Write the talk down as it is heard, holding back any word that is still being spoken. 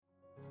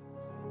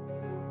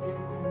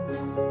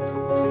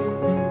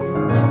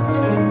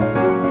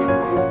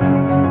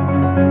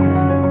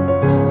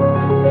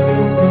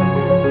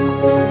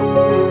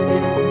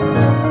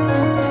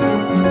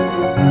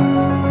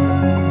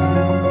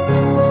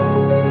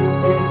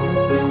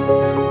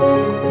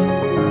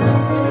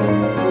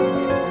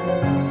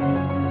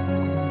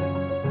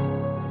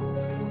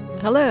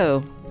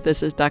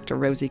This is Dr.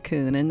 Rosie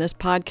Kuhn, and this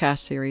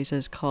podcast series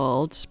is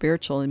called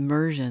Spiritual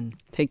Immersion,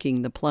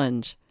 Taking the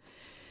Plunge.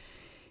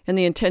 And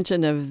the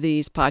intention of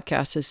these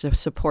podcasts is to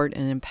support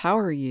and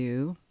empower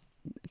you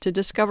to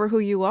discover who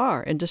you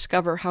are and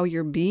discover how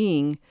you're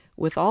being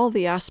with all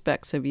the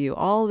aspects of you,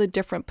 all the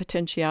different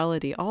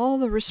potentiality, all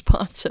the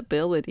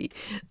responsibility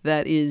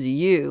that is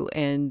you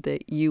and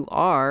that you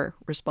are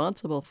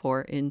responsible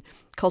for in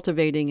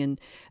cultivating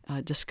and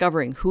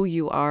discovering who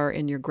you are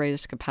in your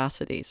greatest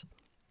capacities.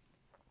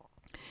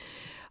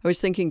 I was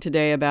thinking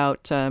today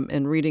about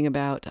and reading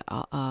about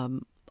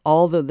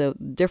all the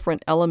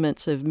different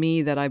elements of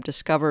me that I've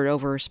discovered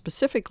over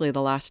specifically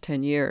the last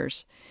 10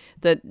 years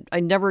that I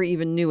never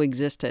even knew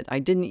existed. I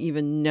didn't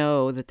even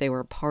know that they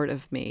were part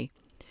of me.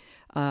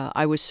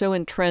 I was so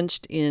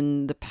entrenched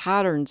in the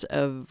patterns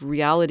of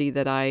reality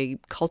that I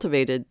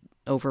cultivated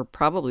over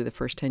probably the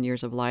first 10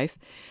 years of life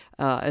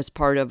as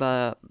part of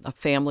a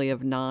family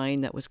of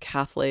 9 that was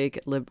Catholic.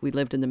 We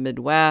lived in the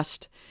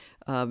Midwest.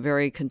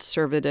 Very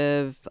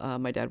conservative.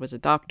 My dad was a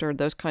doctor,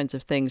 those kinds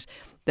of things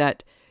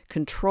that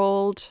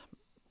controlled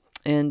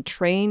and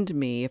trained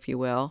me, if you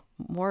will.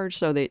 More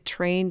so, they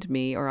trained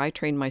me, or I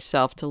trained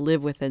myself to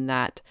live within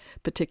that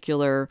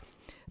particular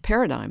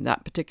paradigm,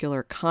 that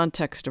particular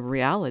context of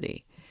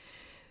reality.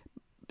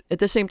 At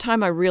the same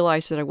time, I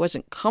realized that I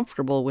wasn't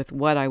comfortable with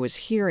what I was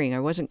hearing. I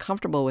wasn't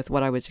comfortable with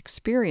what I was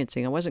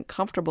experiencing. I wasn't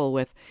comfortable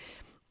with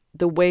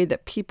the way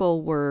that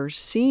people were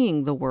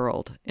seeing the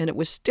world, and it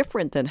was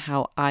different than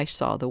how I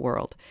saw the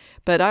world.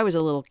 But I was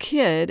a little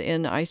kid,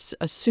 and I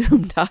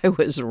assumed I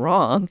was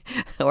wrong,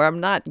 or I'm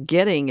not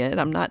getting it,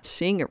 I'm not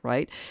seeing it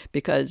right,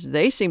 because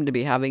they seem to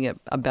be having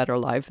a better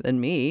life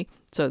than me,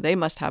 so they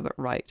must have it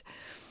right.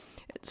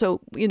 So,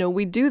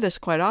 we do this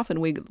quite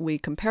often. We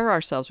compare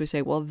ourselves. We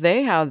say, well,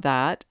 they have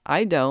that,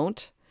 I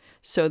don't,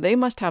 so they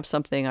must have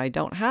something I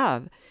don't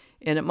have.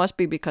 And it must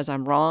be because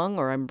I'm wrong,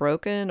 or I'm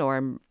broken,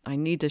 or I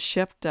need to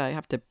shift. I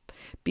have to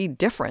be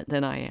different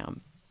than I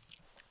am.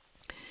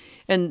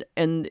 And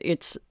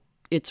it's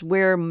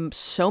where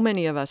so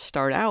many of us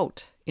start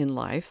out in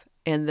life,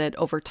 and that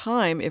over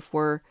time, if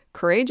we're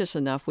courageous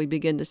enough, we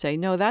begin to say,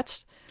 no,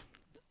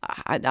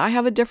 I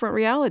have a different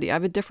reality. I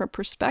have a different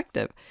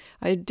perspective.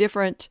 I have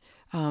different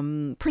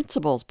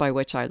principles by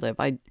which I live.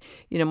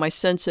 My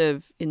sense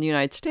of, in the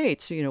United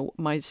States,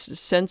 my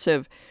sense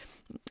of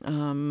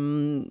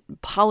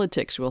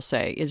politics, we'll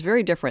say, is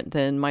very different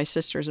than my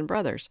sisters and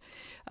brothers.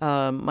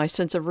 My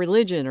sense of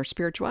religion or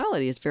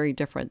spirituality is very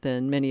different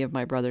than many of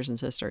my brothers and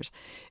sisters.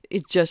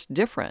 It's just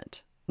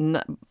different.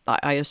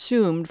 I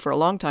assumed for a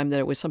long time that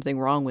it was something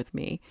wrong with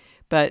me,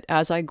 but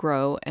as I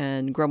grow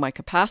and grow my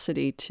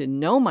capacity to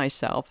know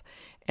myself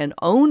and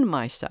own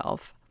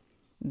myself,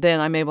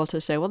 then I'm able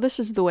to say, well, this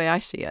is the way I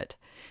see it.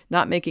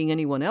 Not making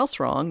anyone else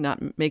wrong,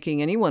 not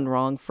making anyone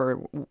wrong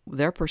for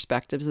their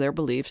perspectives, their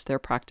beliefs, their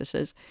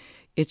practices.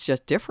 It's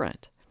just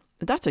different.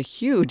 That's a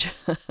huge,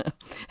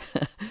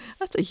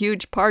 that's a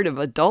huge part of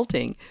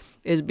adulting,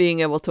 is being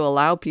able to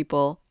allow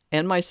people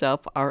and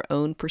myself our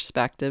own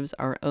perspectives,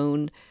 our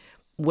own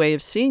way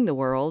of seeing the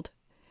world,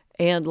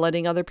 and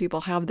letting other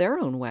people have their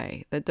own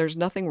way. That there's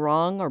nothing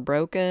wrong or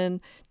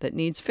broken that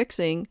needs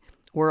fixing.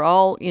 We're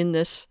all in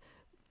this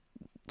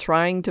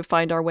trying to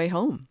find our way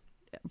home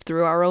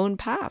through our own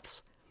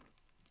paths.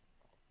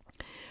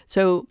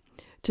 So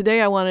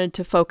today I wanted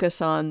to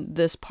focus on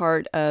this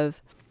part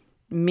of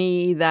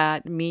me,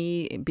 that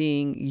me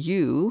being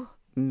you,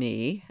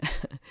 me,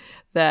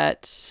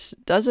 that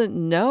doesn't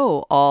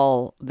know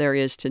all there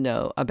is to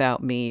know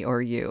about me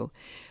or you.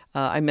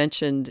 I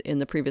mentioned in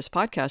the previous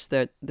podcast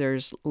that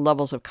there's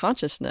levels of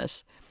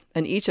consciousness,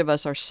 and each of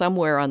us are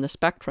somewhere on the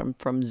spectrum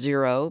from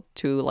 0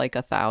 to like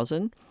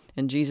 1,000.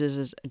 And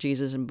Jesus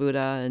and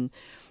Buddha and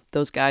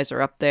those guys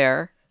are up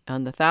there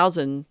on the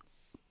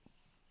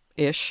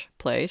 1,000-ish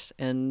place,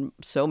 and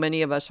so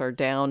many of us are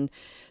down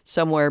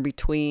somewhere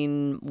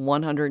between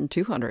 100 and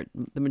 200.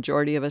 The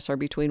majority of us are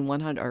between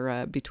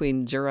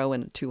 0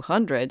 and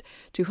 200.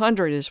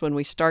 200 is when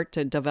we start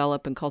to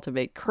develop and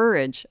cultivate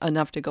courage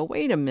enough to go,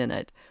 wait a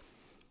minute,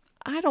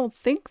 I don't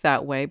think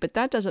that way, but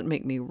that doesn't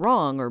make me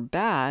wrong or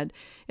bad,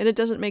 and it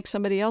doesn't make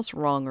somebody else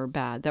wrong or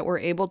bad. That we're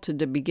able to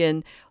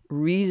begin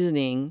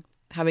reasoning,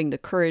 having the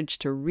courage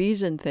to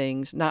reason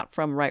things, not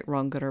from right,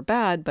 wrong, good, or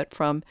bad, but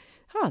from,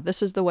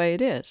 this is the way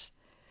it is.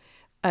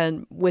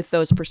 And with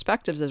those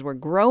perspectives, as we're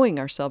growing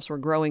ourselves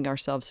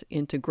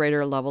into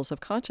greater levels of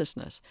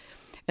consciousness.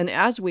 And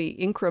as we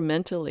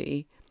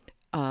incrementally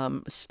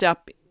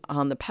step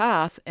on the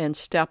path and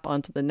step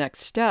onto the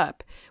next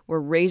step, we're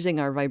raising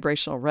our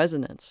vibrational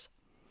resonance.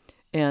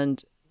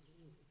 And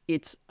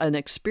it's an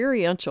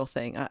experiential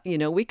thing.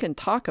 We can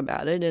talk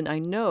about it, and I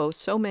know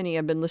so many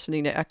have been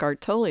listening to Eckhart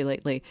Tolle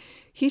lately.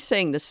 He's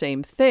saying the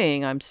same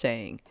thing I'm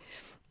saying,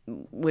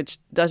 which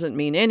doesn't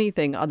mean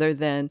anything other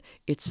than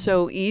it's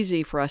so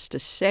easy for us to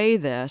say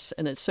this,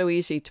 and it's so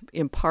easy to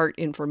impart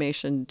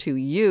information to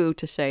you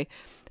to say,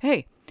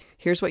 hey,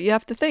 here's what you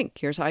have to think.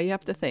 Here's how you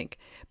have to think.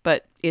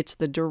 But it's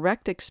the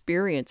direct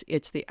experience.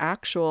 It's the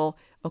actual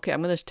okay,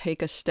 I'm going to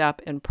take a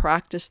step and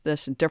practice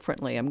this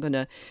differently. I'm going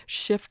to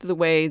shift the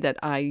way that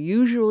I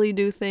usually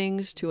do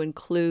things to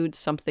include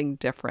something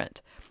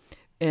different.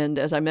 And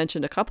as I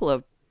mentioned a couple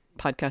of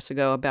podcasts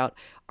ago about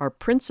our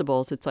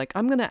principles, it's like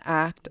I'm going to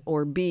act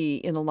or be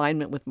in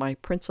alignment with my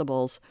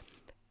principles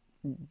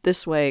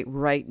this way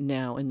right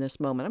now in this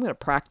moment. I'm going to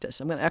practice.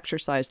 I'm going to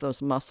exercise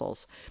those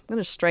muscles. I'm going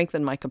to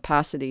strengthen my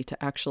capacity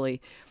to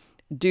actually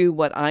do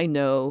what I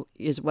know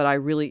is what I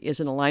really is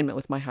in alignment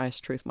with my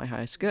highest truth, my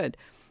highest good.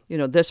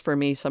 This for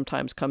me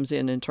sometimes comes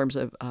in terms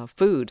of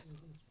food.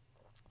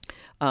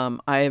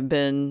 I have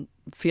been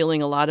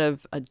feeling a lot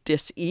of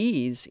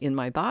dis-ease in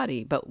my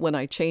body, but when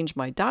I change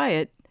my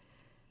diet,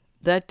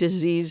 that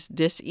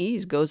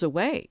dis-ease goes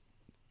away.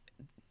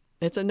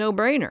 It's a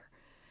no-brainer.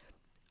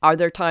 Are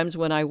there times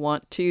when I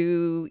want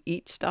to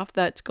eat stuff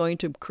that's going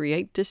to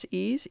create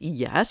dis-ease?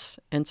 Yes,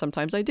 and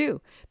sometimes I do.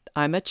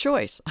 I'm a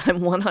choice. I'm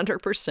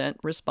 100%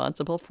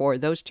 responsible for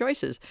those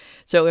choices.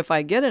 So if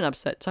I get an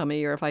upset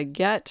tummy or if I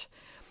get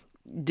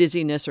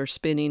dizziness or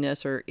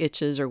spinniness or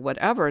itches or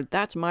whatever,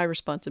 that's my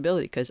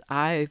responsibility because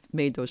I've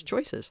made those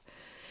choices.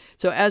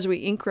 So as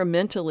we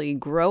incrementally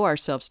grow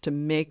ourselves to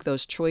make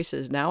those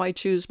choices, now I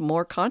choose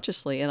more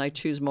consciously and I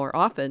choose more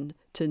often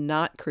to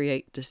not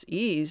create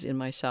dis-ease in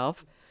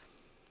myself.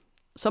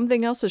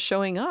 Something else is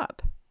showing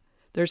up.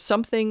 There's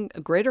something, a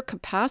greater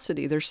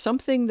capacity. There's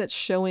something that's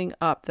showing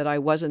up that I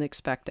wasn't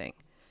expecting.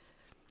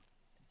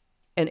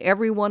 And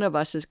every one of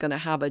us is going to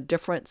have a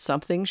different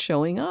something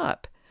showing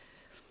up.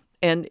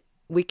 And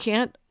we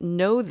can't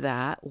know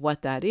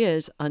what that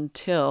is,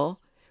 until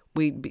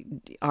we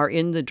are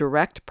in the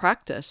direct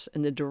practice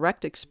and the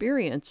direct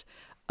experience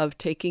of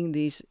taking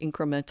these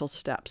incremental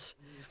steps.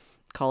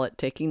 Call it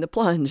taking the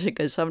plunge,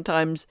 because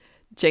sometimes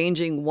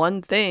changing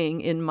one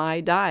thing in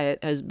my diet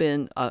has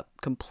been a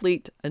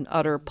complete and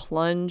utter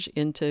plunge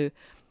into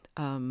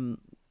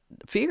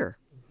fear.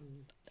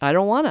 I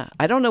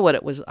don't know what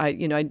it was.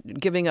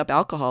 Giving up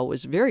alcohol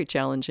was very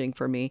challenging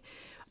for me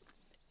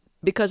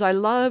because I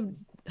loved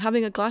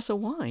having a glass of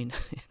wine.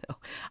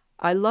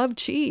 I love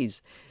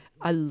cheese.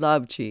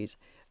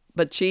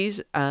 But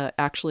cheese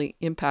actually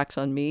impacts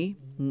on me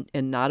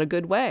in not a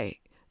good way.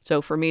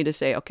 So for me to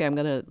say, okay, I'm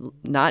going to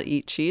not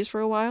eat cheese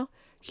for a while,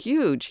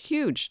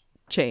 huge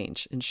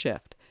change and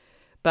shift.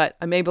 But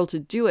I'm able to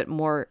do it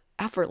more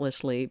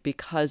effortlessly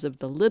because of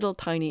the little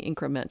tiny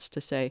increments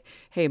to say,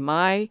 hey,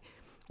 my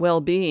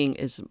well-being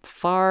is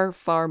far,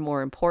 far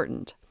more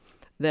important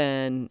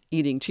than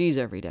eating cheese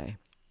every day.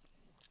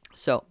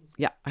 So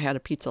yeah, I had a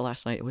pizza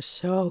last night. It was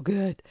so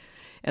good.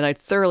 And I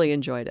thoroughly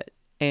enjoyed it.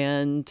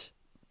 And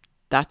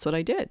that's what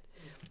I did.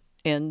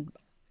 And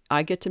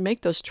I get to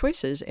make those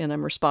choices, and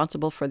I'm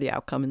responsible for the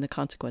outcome and the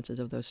consequences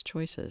of those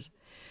choices.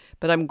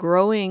 But I'm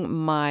growing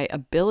my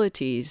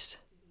abilities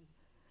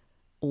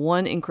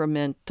one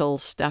incremental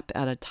step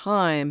at a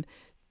time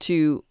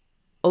to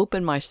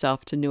open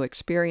myself to new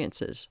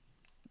experiences.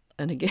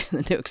 And again,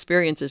 the new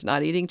experience is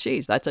not eating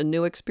cheese. That's a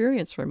new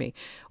experience for me.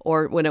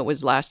 Or when it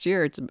was last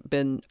year, it's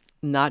been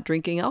not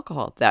drinking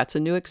alcohol. That's a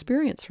new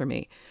experience for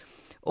me.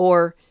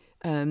 Or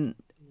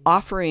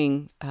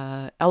offering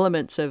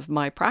elements of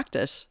my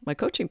practice, my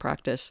coaching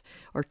practice,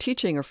 or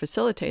teaching or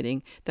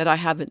facilitating that I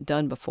haven't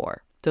done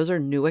before. Those are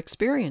new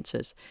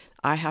experiences.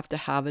 I have to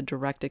have a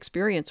direct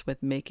experience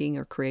with making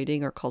or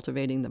creating or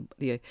cultivating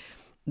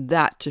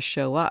that to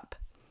show up.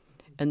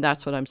 And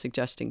that's what I'm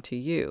suggesting to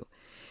you,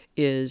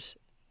 is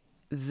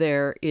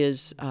there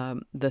is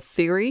the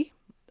theory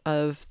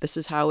of this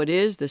is how it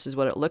is, this is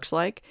what it looks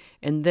like.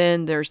 And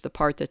then there's the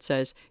part that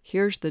says,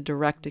 here's the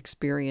direct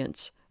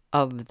experience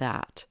of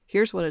that.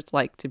 Here's what it's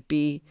like to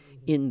be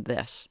in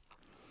this.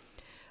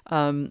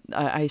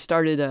 I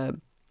started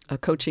a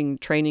coaching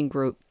training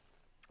group,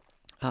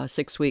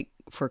 6-week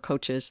for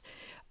coaches,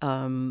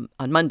 on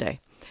Monday.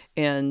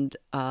 And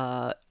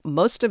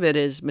most of it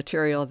is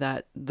material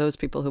that those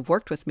people who've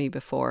worked with me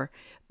before,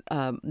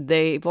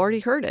 they've already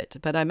heard it,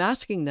 but I'm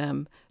asking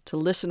them to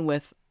listen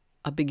with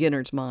a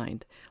beginner's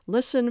mind.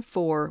 Listen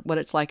for what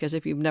it's like as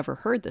if you've never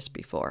heard this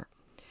before.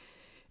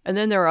 And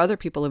then there are other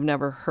people who've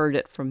never heard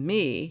it from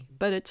me,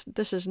 but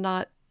this is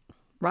not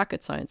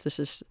rocket science. This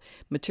is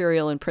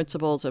material and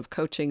principles of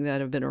coaching that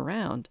have been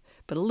around,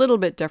 but a little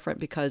bit different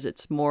because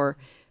it's more,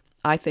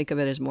 I think of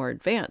it as more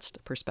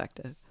advanced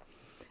perspective.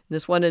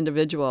 This one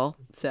individual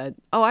said,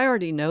 oh, I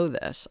already know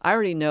this.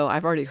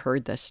 I've already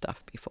heard this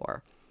stuff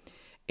before.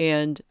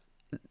 And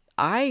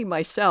I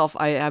myself,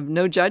 I have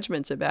no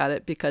judgments about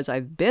it because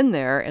I've been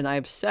there and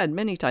I've said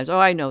many times, oh,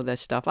 I know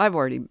this stuff. I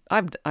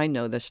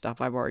know this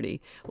stuff. I've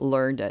already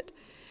learned it.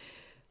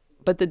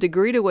 But the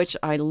degree to which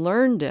I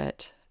learned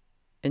it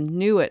and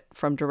knew it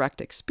from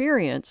direct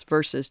experience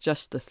versus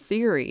just the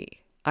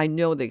theory, I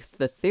know the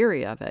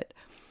theory of it,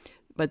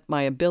 but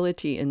my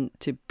ability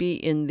to be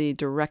in the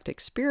direct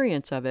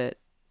experience of it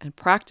and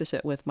practice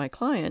it with my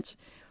clients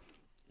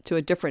to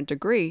a different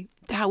degree,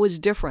 that was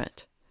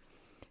different.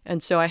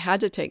 And so I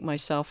had to take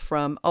myself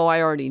from, oh,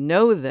 I already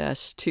know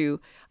this, to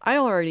I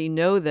already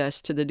know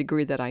this to the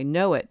degree that I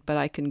know it, but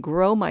I can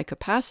grow my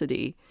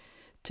capacity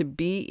to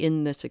be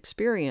in this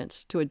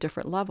experience to a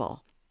different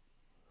level.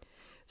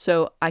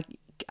 So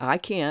I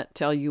can't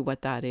tell you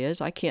what that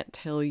is. I can't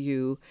tell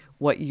you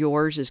what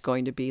yours is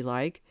going to be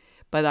like,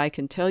 but I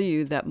can tell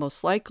you that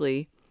most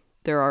likely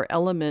there are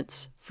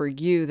elements for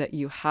you that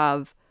you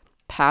have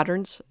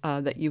patterns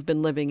that you've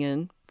been living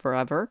in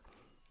forever,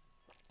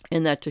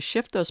 and that to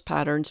shift those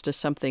patterns to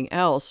something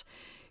else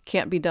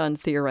can't be done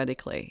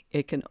theoretically.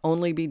 It can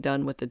only be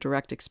done with the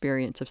direct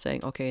experience of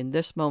saying, okay, in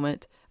this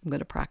moment, I'm going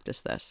to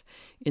practice this.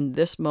 In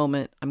this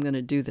moment, I'm going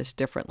to do this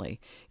differently.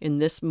 In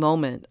this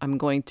moment, I'm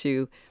going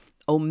to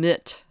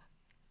omit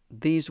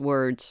these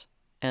words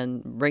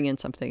and bring in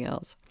something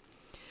else.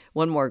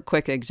 One more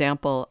quick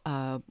example.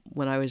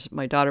 When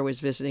my daughter was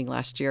visiting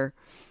last year,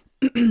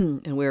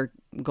 and we were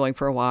going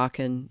for a walk,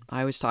 and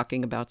I was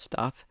talking about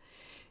stuff.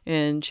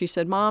 And she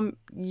said, "Mom,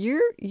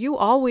 you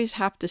always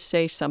have to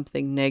say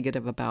something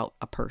negative about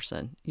a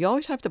person. You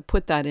always have to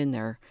put that in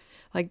there.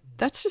 Like,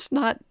 that's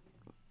not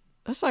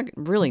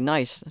really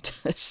nice.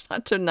 It's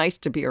not so nice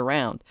to be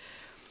around."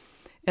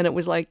 And it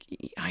was like,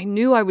 I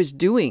knew I was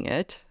doing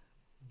it,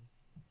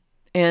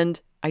 and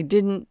I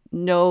didn't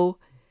know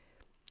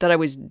that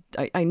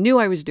I knew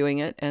I was doing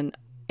it, and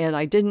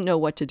I didn't know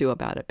what to do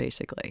about it,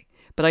 basically.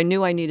 But I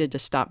knew I needed to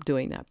stop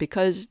doing that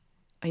because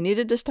I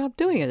needed to stop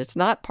doing it. It's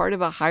not part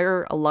of a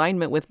higher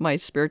alignment with my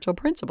spiritual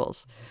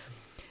principles.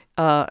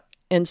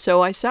 And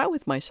so I sat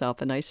with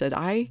myself and I said,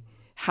 I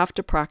have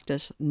to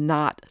practice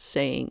not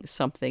saying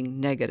something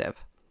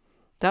negative.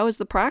 That was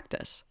the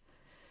practice.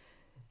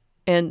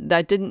 And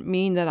that didn't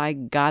mean that I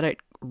got it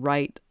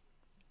right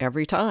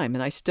every time.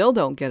 And I still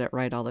don't get it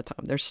right all the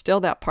time. There's still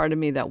that part of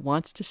me that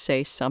wants to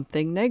say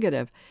something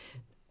negative.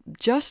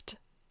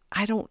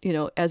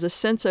 As a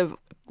sense of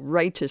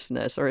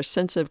righteousness or a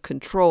sense of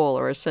control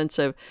or a sense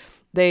of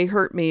they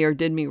hurt me or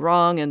did me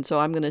wrong, and so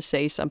I'm going to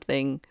say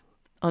something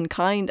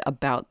unkind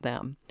about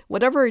them.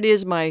 Whatever it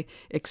is my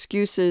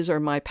excuses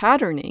or my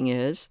patterning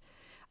is,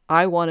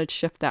 I want to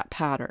shift that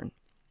pattern.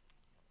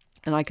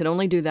 And I can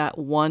only do that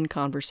one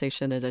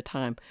conversation at a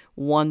time,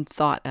 one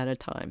thought at a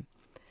time.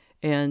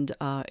 And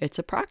it's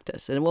a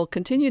practice, and it will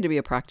continue to be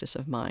a practice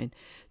of mine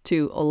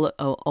to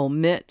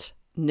omit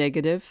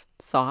negative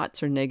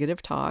thoughts or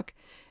negative talk,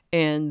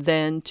 and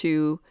then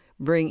to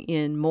bring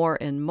in more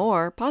and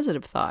more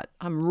positive thought.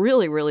 I'm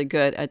really, really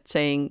good at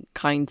saying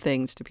kind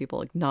things to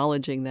people,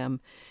 acknowledging them.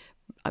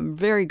 I'm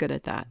very good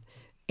at that.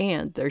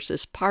 And there's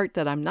this part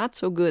that I'm not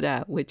so good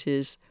at, which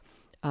is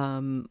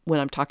when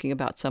I'm talking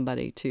about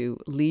somebody, to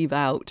leave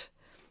out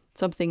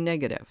something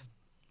negative.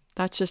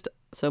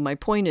 So my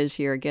point is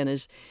here again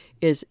is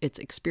it's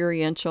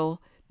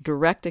experiential,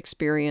 direct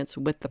experience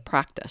with the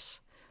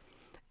practice.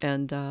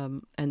 And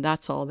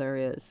that's all there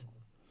is.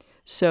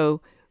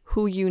 So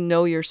who you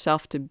know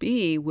yourself to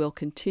be will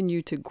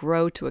continue to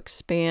grow, to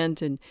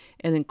expand, and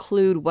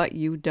include what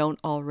you don't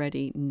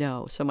already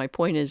know. So my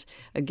point is,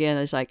 again,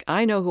 is like,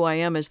 I know who I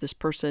am as this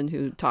person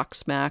who talks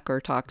smack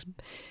or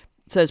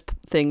says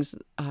things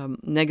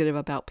negative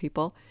about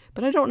people,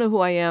 but I don't know who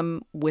I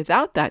am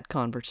without that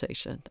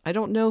conversation. I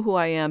don't know who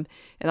I am,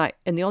 and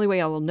the only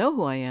way I will know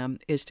who I am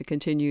is to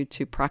continue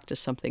to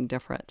practice something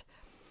different.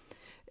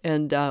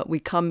 And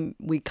we come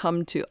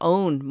to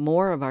own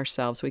more of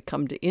ourselves. We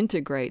come to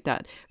integrate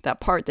that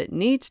part that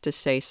needs to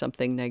say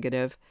something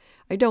negative.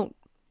 I don't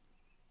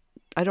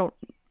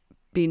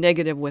be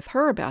negative with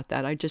her about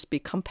that. I just be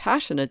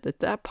compassionate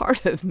that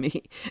part of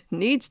me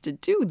needs to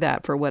do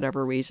that for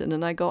whatever reason.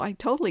 And I go, I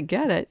totally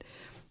get it.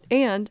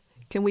 And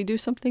can we do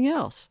something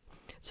else?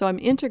 So I'm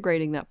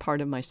integrating that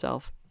part of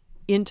myself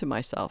into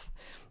myself.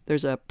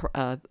 There's a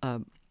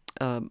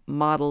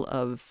model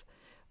of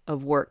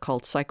work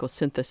called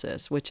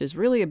psychosynthesis, which is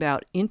really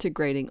about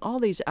integrating all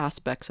these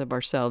aspects of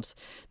ourselves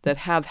that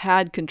have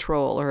had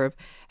control or have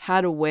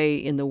had a way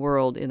in the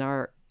world, in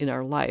our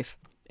life.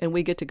 And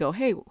we get to go,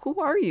 hey, who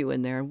are you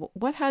in there?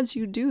 What has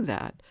you do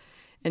that?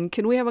 And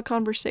can we have a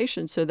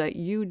conversation so that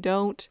you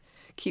don't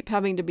keep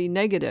having to be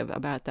negative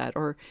about that,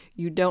 or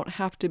you don't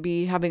have to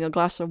be having a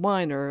glass of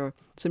wine or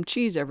some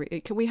cheese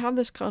can we have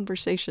this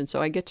conversation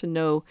so I get to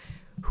know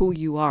who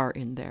you are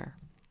in there?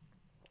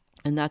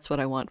 And that's what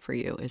I want for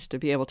you, is to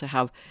be able to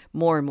have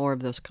more and more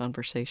of those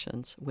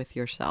conversations with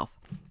yourself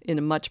in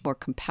a much more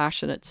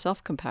compassionate,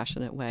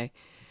 self-compassionate way.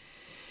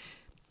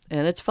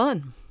 And it's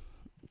fun,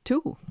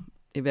 too,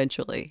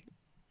 eventually.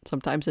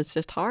 Sometimes it's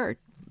just hard,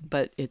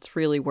 but it's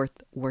really worth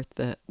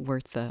the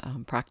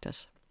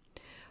practice.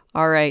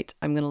 All right,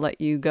 I'm going to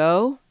let you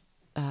go.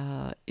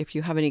 If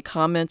you have any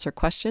comments or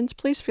questions,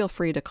 please feel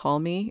free to call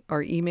me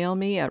or email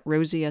me at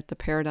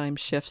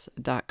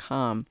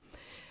rosie@theparadigmshifts.com.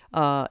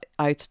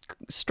 I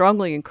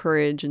strongly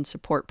encourage and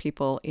support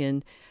people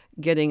in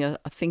getting a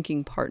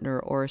thinking partner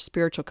or a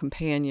spiritual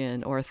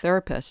companion or a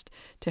therapist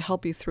to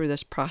help you through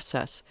this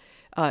process.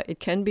 It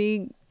can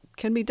be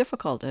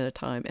difficult at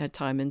time,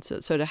 and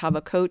so to have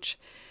a coach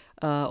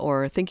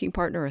or a thinking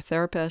partner or a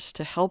therapist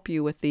to help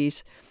you with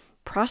these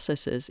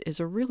processes is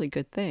a really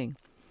good thing.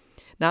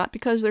 Not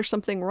because there's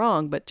something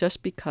wrong, but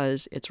just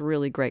because it's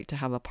really great to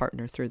have a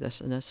partner through this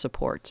and a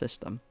support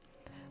system.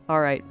 All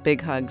right,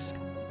 big hugs.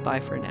 Bye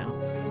for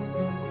now.